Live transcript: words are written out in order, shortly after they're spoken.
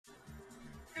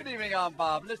Good evening, I'm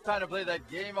Bob, and it's time to play that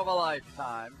game of a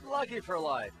lifetime, Lucky for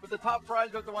Life, with the top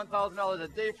prize up to $1,000 a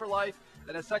day for life,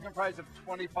 and a second prize of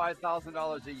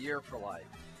 $25,000 a year for life.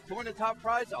 To win the top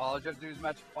prize, all you have to do is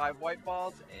match 5 white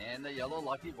balls and the yellow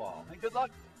lucky ball. And good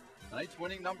luck. Tonight's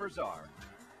winning numbers are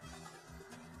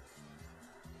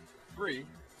 3,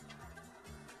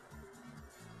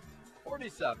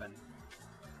 47,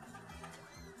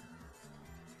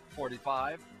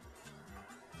 45,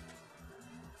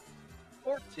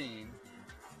 14,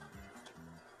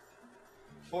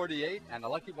 48, and the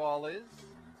lucky ball is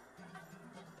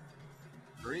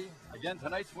 3. Again,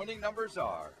 tonight's winning numbers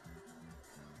are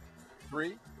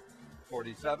 3,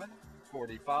 47,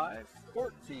 45,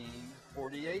 14,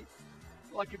 48.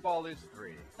 Lucky ball is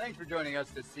 3. Thanks for joining us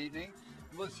this evening.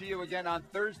 We'll see you again on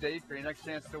Thursday for your next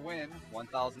chance to win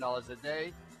 $1,000 a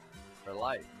day for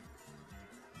life.